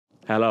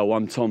Hello,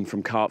 I'm Tom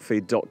from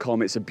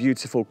carpfeed.com. It's a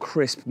beautiful,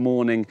 crisp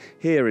morning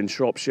here in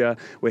Shropshire.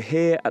 We're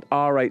here at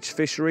RH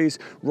Fisheries.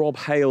 Rob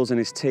Hales and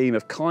his team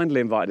have kindly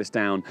invited us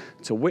down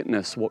to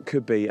witness what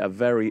could be a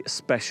very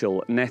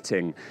special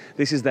netting.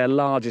 This is their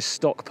largest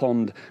stock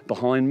pond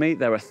behind me.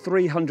 There are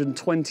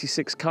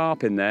 326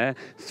 carp in there,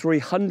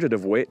 300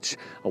 of which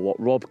are what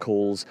Rob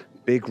calls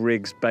Big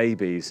Rig's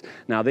babies.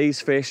 Now,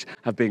 these fish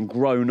have been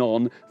grown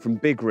on from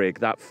Big Rig,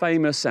 that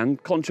famous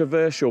and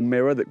controversial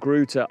mirror that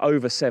grew to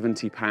over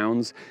 70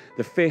 pounds.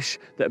 The fish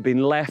that have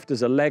been left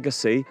as a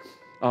legacy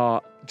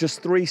are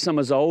just 3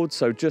 summers old,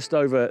 so just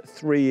over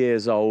 3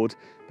 years old,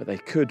 but they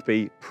could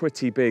be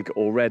pretty big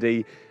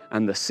already.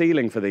 And the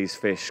ceiling for these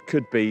fish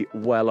could be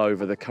well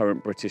over the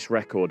current British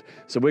record.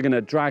 So we're going to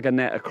drag a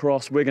net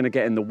across, we're going to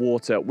get in the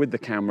water with the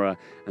camera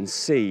and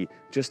see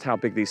just how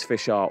big these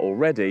fish are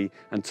already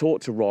and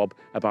talk to Rob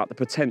about the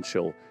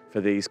potential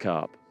for these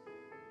carp.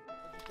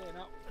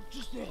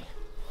 Just there.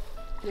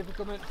 See if we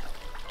come in.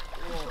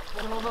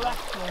 One on the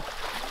left.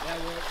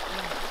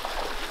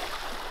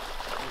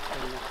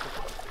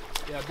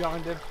 Yeah,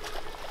 behind him.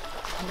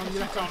 On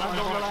your left, on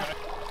the left.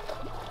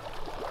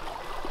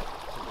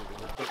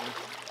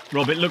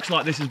 Rob, it looks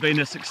like this has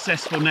been a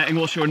successful netting.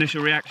 What's your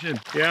initial reaction?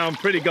 Yeah, I'm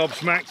pretty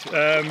gobsmacked.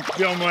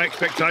 Beyond my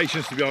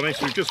expectations, to be honest.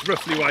 We've just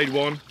roughly weighed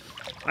one,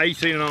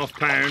 18.5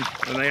 pound,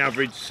 and they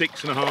averaged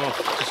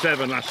 6.5 to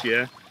 7 last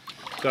year.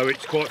 So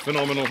it's quite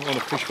phenomenal on a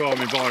fish farm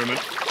environment.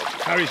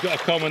 Harry's got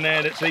a common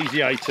there that's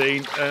easy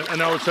 18,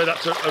 and I would say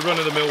that's a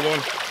run-of-the-mill one.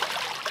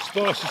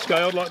 Sparsely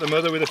scaled like the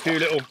mother with a few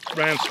little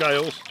round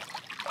scales,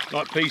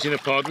 like peas in a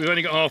pod. We've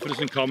only got half a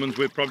dozen commons.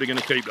 We're probably going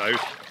to keep those.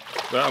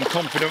 But I'm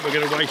confident we're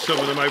going to weigh some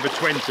of them over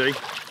 20.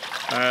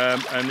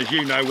 And as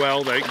you know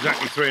well, they're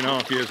exactly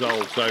 3.5 years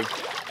old, so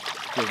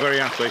we're very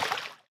happy.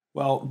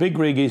 Well, Big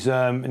Rig is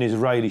an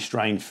Israeli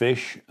strained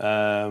fish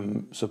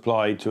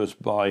supplied to us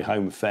by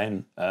Home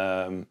Fen,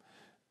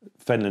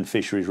 Fenland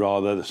Fisheries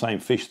rather, the same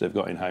fish they've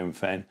got in Home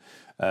Fen.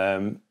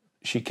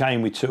 She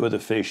came with 2 other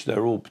fish.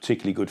 They're all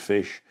particularly good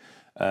fish.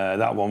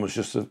 That one was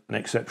just an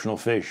exceptional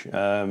fish.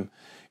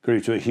 Grew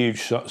to a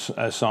huge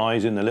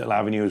size in the little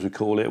avenue, as we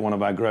call it, one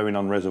of our growing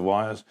on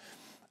reservoirs.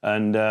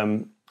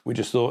 And we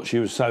just thought she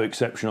was so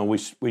exceptional,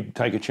 we'd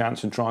take a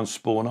chance and try and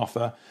spawn off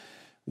her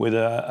with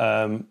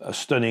a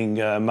stunning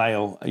young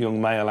male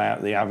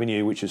out the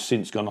avenue, which has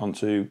since gone on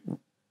to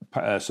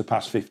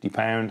surpass 50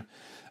 pound,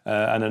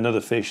 and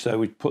another fish. So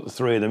we put the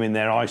 3 of them in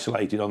there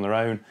isolated on their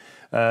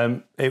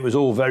own. It was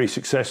all very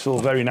successful,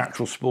 very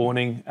natural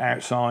spawning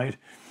outside.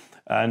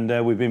 And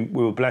we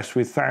were blessed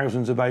with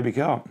thousands of baby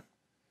carp.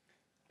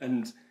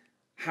 And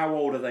how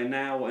old are they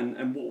now,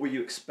 and what were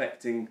you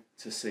expecting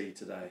to see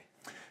today?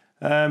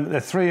 They're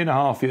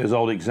 3.5 years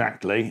old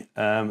exactly.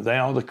 They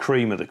are the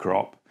cream of the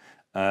crop.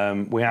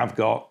 We have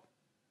got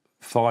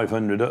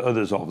 500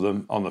 others of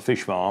them on the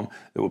fish farm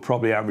that were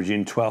probably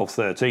averaging 12,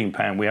 13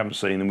 pound. We haven't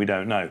seen them, we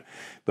don't know.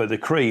 But the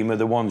cream are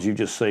the ones you've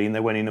just seen. They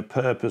went in a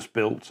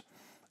purpose-built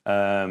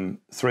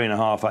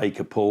 3.5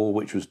 acre pool,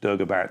 which was dug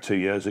about 2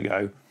 years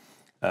ago.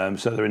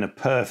 So they're in a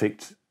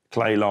perfect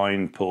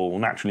clay-lined pool,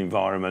 natural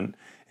environment.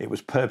 It was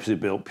purposely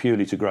built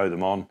purely to grow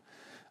them on.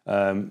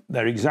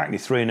 They're exactly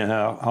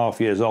 3.5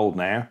 years old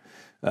now.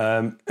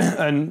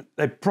 And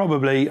they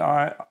probably,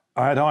 I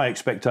had high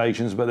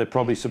expectations, but they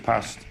probably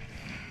surpassed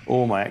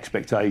all my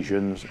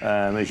expectations.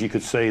 As you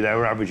could see, they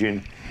were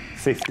averaging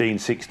 15,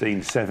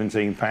 16,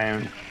 17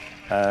 pound.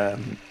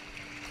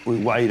 We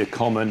weighed a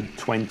common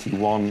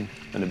 21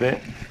 and a bit,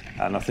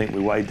 and I think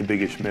we weighed the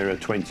biggest mirror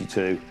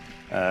 22.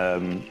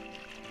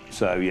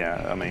 So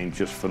yeah, I mean,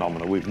 just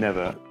phenomenal. We've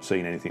never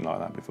seen anything like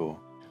that before.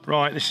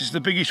 Right, this is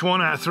the biggest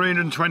one out of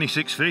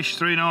 326 fish,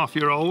 3.5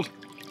 year old,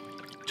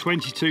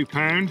 22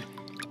 pound,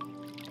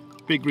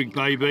 Big Rig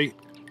baby.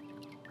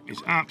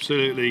 It's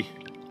absolutely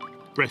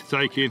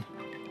breathtaking.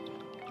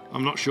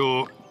 I'm not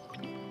sure,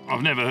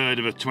 I've never heard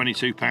of a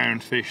 22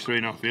 pound fish,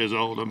 3.5 years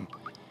old.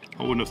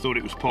 I wouldn't have thought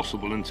it was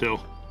possible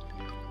until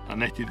I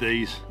netted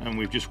these, and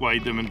we've just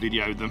weighed them and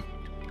videoed them.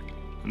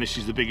 And this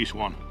is the biggest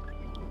one,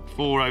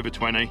 4 over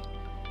 20.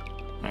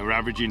 They were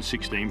averaging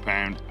 16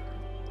 pound.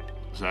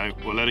 So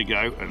we'll let her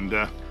go, and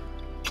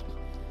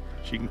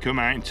she can come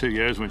out in 2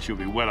 years when she'll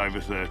be well over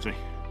 30.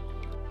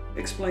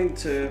 Explain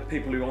to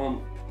people who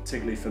aren't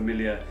particularly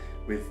familiar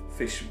with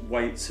fish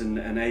weights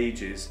and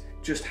ages,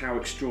 just how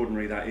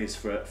extraordinary that is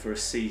for a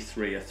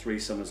C3, a 3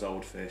 summers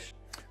old fish.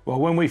 Well,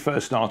 when we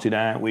first started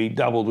out, we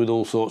dabbled with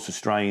all sorts of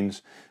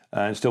strains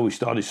until we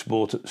started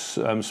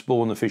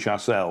spawn the fish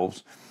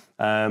ourselves.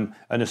 And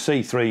a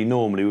C3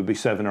 normally would be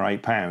 7 or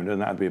 8 pound,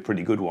 and that'd be a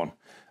pretty good one.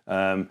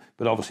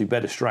 But obviously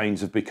better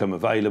strains have become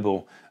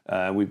available.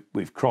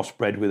 We've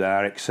crossbred with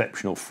our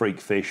exceptional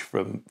freak fish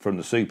from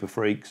the super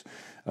freaks,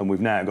 and we've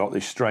now got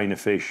this strain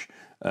of fish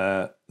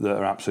that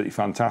are absolutely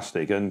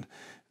fantastic. And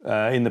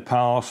in the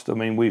past, I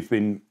mean, we've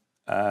been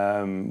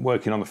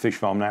working on the fish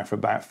farm now for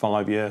about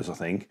 5 years, I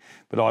think,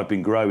 but I've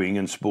been growing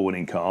and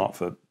spawning carp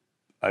for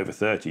over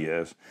 30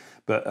 years.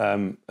 But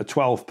a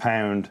 12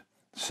 pound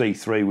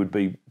C3 would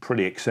be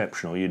pretty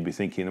exceptional. You'd be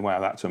thinking, wow,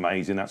 that's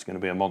amazing, that's going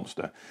to be a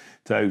monster.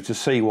 So to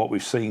see what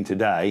we've seen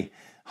today,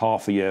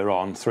 half a year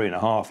on,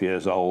 3.5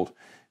 years old,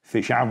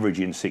 fish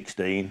averaging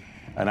 16,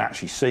 and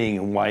actually seeing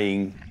and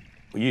weighing,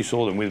 well, you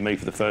saw them with me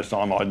for the first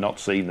time, I'd not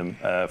seen them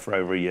for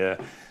over a year.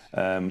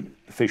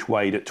 Fish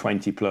weighed at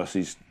 20 plus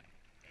is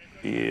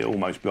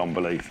almost beyond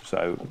belief,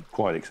 so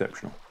quite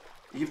exceptional.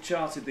 You've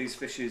charted these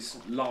fish's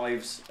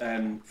lives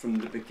from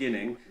the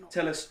beginning.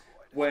 Tell us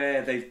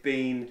where they've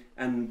been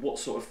and what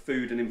sort of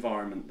food and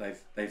environment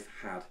they've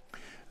had.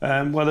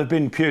 Well, they've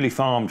been purely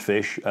farmed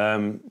fish.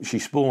 She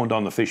spawned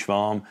on the fish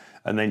farm,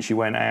 and then she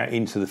went out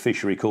into the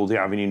fishery called the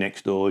Avenue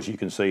next door. As you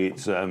can see,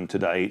 it's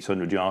today it's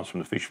 100 yards from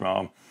the fish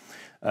farm.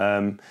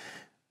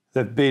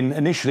 They've been,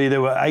 initially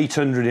there were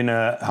 800 in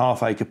a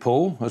half-acre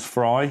pool as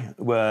fry,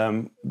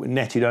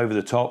 netted over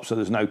the top so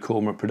there's no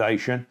cormorant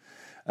predation.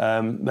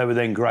 They were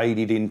then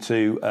graded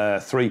into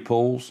 3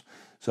 pools,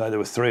 so there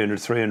were 300,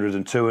 300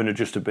 and 200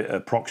 just a bit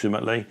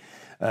approximately.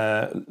 You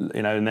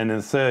know, and then in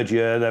the 3rd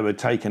year they were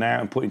taken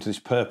out and put into this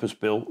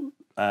purpose-built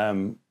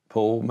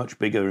pool, much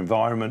bigger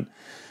environment.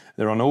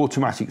 They're on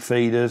automatic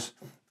feeders.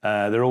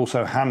 They're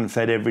also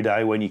hand-fed every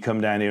day when you come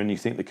down here, and you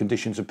think the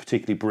conditions are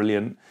particularly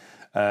brilliant,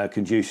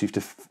 conducive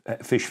to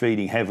fish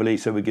feeding heavily,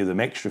 so we give them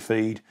extra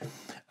feed.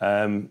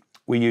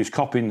 We use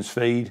Coppins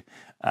feed,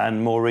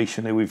 and more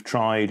recently we've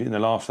tried, in the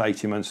last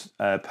 18 months,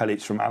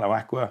 pellets from Aloe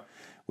Aqua.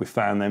 We've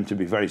found them to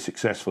be very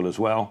successful as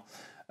well.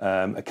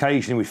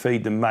 Occasionally we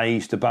feed them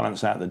maize to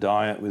balance out the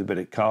diet with a bit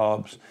of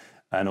carbs,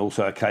 and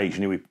also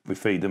occasionally we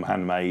feed them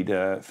handmade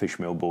fish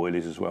meal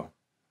boilies as well.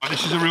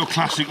 This is a real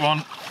classic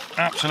one,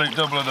 absolute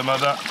double of the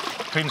mother,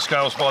 pin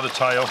scales by the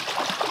tail,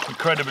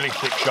 incredibly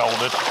thick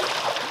shouldered,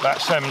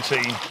 about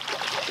 17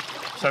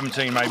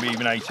 maybe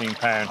even 18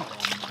 pound.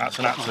 That's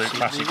an absolute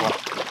classic one.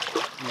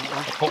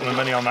 I put my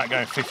money on that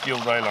going 50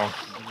 all day long.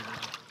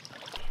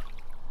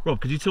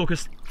 Rob, could you talk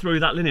us through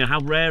that linear? How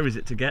rare is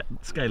it to get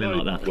scaling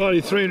like that? Well,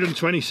 in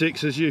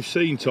 326, as you've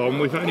seen, Tom,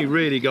 we've only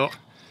really got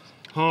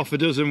half a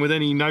dozen with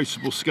any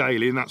noticeable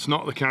scaling. That's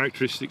not the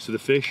characteristics of the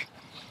fish,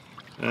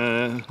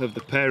 of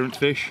the parent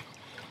fish.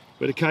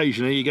 But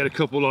occasionally you get a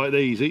couple like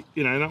these. You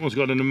know, that one's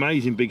got an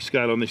amazing big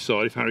scale on this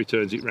side if Harry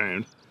turns it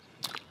round.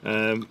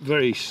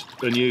 Very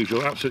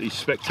unusual, absolutely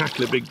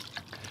spectacular big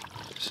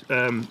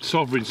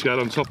sovereign scale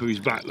on top of his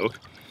back, look.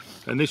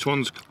 And this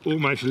one's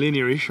almost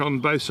linearish on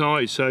both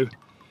sides, so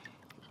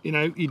you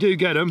know, you do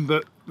get them,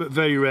 but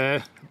very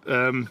rare,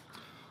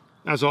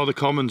 as are the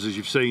commons, as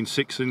you've seen,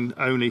 6 and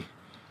only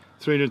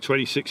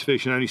 326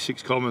 fish and only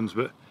 6 commons,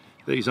 but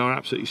these are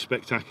absolutely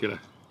spectacular.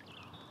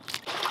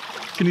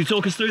 Can you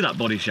talk us through that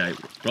body shape,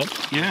 Rob?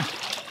 Yeah.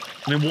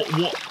 I mean,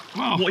 what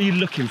are you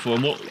looking for,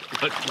 and what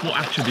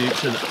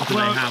attributes do they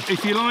have?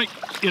 If you like,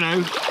 you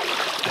know,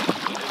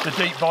 the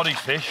deep-bodied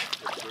fish,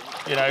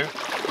 you know,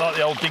 like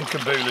the old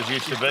Dinkaboolers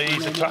used to be,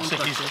 he's a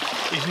classic.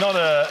 He's not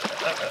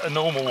a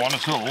normal one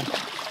at all.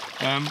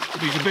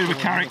 He's a bit of a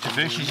character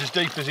fish. He's as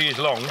deep as he is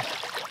long.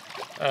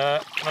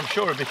 And I'm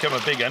sure he'll become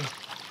a big one.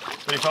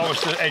 But if I was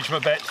to edge my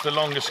bets, the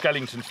longer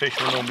skeleton fish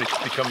will normally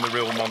become the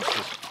real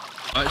monsters.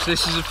 Right, so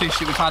this is a fish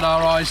that we've had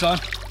our eyes on.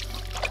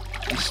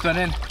 It's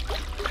stunning.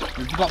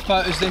 We've got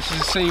photos of this as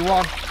a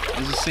C1,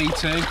 as a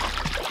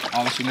C2,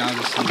 obviously now as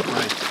a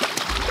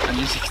C3. And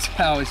as you can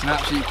tell, it's an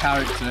absolute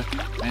character,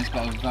 and it's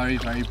got a very,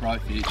 very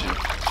bright future.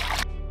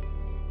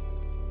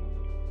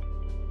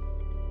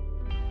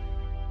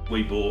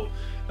 We bought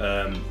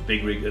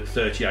big rig at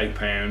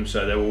 £38,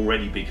 so they're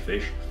already big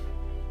fish.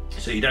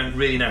 So you don't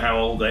really know how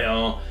old they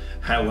are,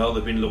 how well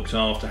they've been looked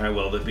after, how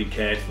well they've been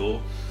cared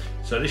for.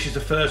 So this is the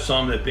first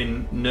time they've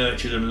been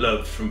nurtured and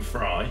loved from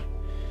fry.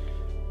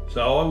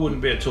 So I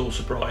wouldn't be at all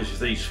surprised if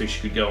these fish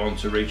could go on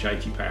to reach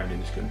 £80 in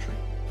this country.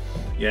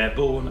 Yeah,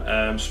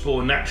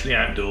 spawn naturally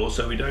outdoors,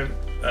 so we don't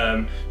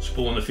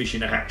spawn the fish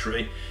in a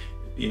hatchery.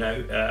 You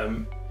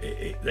know,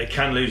 they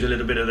can lose a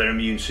little bit of their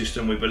immune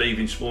system. We believe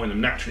in spawning them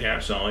naturally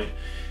outside.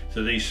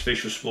 So these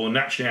fish were spawned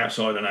naturally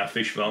outside on our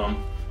fish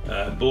farm,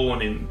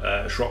 born in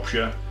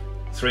Shropshire,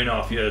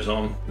 3.5 years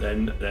on,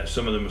 then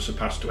some of them have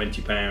surpassed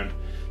 £20.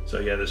 So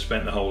yeah, they've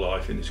spent their whole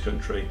life in this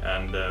country,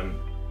 and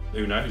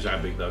who knows how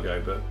big they'll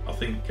go, but I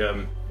think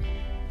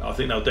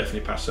they'll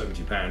definitely pass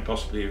 £70,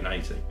 possibly even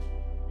 80.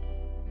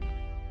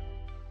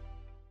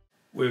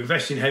 We're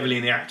investing heavily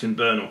in the Acton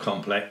Burnell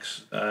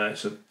complex.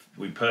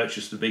 We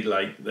purchased the big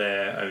lake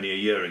there only a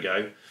year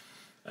ago.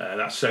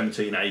 That's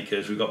 17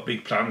 acres. We've got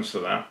big plans for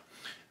that.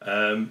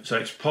 So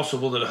it's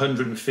possible that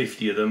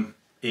 150 of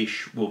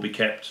them-ish will be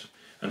kept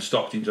and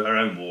stocked into our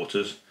own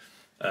waters,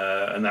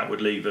 and that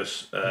would leave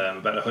us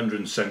about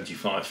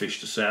 175 fish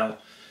to sell.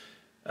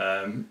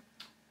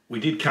 We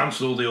did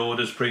cancel all the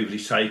orders previously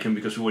taken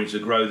because we wanted to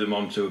grow them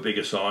onto a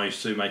bigger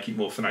size to make it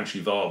more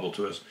financially viable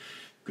to us,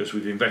 because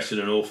we've invested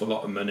an awful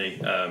lot of money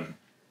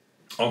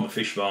on the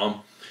fish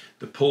farm.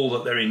 The pool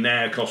that they're in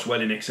now costs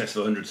well in excess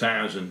of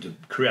 100,000 to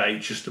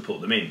create, just to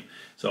put them in.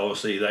 So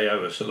obviously they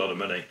owe us a lot of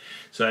money.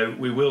 So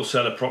we will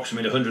sell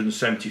approximately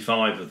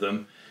 175 of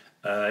them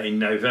in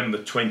November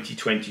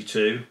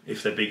 2022,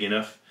 if they're big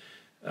enough.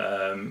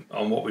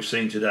 On what we've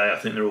seen today, I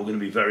think they're all going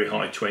to be very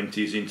high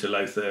 20s into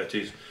low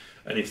 30s.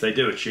 And if they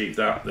do achieve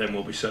that, then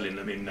we'll be selling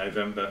them in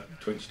November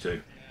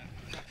 22.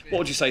 What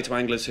would you say to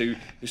anglers who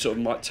sort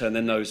of might turn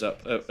their nose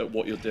up at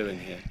what you're doing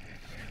here?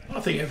 I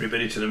think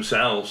everybody to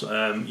themselves.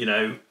 You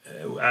know,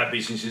 our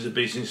business is a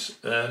business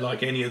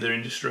like any other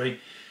industry.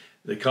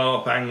 The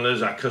carp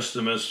anglers, our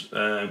customers,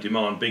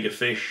 demand bigger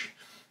fish.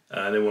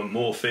 They want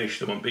more fish,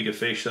 they want bigger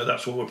fish, so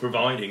that's what we're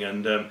providing.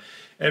 And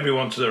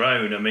everyone to their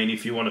own. I mean,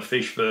 if you want to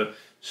fish for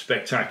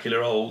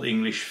spectacular old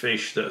English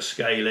fish that are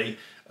scaly,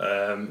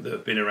 that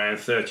have been around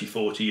 30,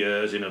 40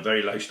 years in a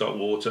very low stock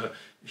water,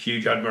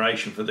 huge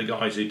admiration for the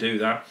guys who do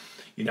that.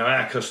 You know,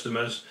 our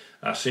customers,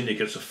 our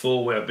syndicates are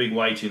full, we have a big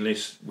waiting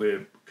list,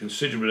 we're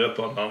considerably up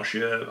on last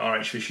year.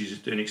 RH Fisheries is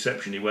doing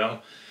exceptionally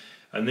well,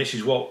 and this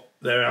is what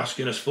they're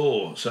asking us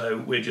for. So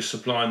we're just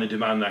supplying the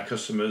demand our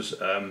customers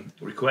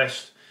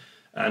request,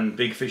 and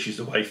big fish is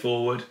the way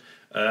forward.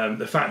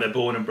 The fact they're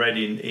born and bred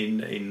in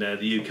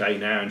the UK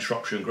now, in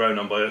Shropshire, and grown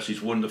on by us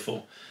is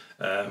wonderful.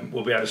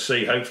 We'll be able to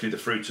see hopefully the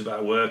fruits of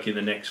our work in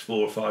the next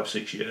 4 or 5,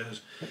 6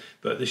 years.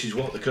 But this is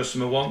what the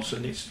customer wants,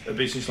 and it's a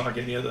business like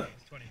any other.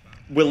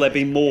 Will there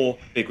be more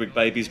big rig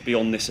babies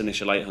beyond this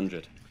initial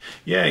 800?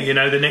 Yeah, you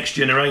know, the next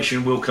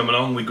generation will come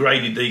along. We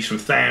graded these from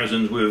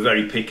thousands. We were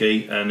very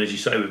picky, and as you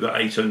say, we've got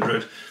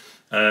 800.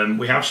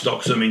 We have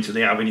stocked some into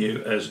the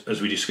Avenue,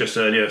 as we discussed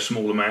earlier, a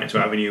small amount to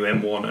Avenue,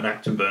 M1 and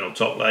Acton Burnell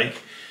Top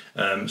Lake.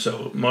 So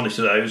we'll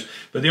monitor those.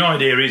 But the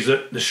idea is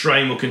that the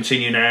strain will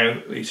continue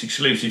now. It's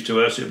exclusive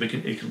to us. It will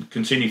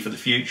continue for the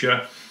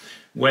future.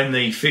 When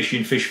the fish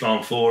in Fish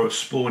Farm 4 are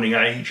spawning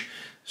age,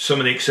 some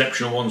of the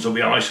exceptional ones will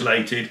be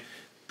isolated,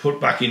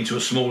 put back into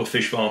a smaller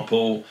fish farm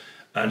pool,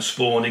 and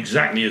spawn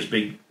exactly as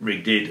Big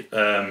Rig did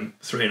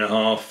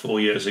 3.5, 4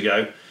 years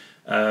ago.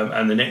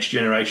 And the next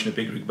generation of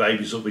Big Rig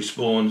babies will be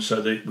spawned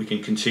so that we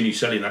can continue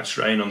selling that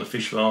strain on the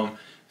fish farm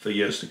for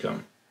years to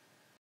come.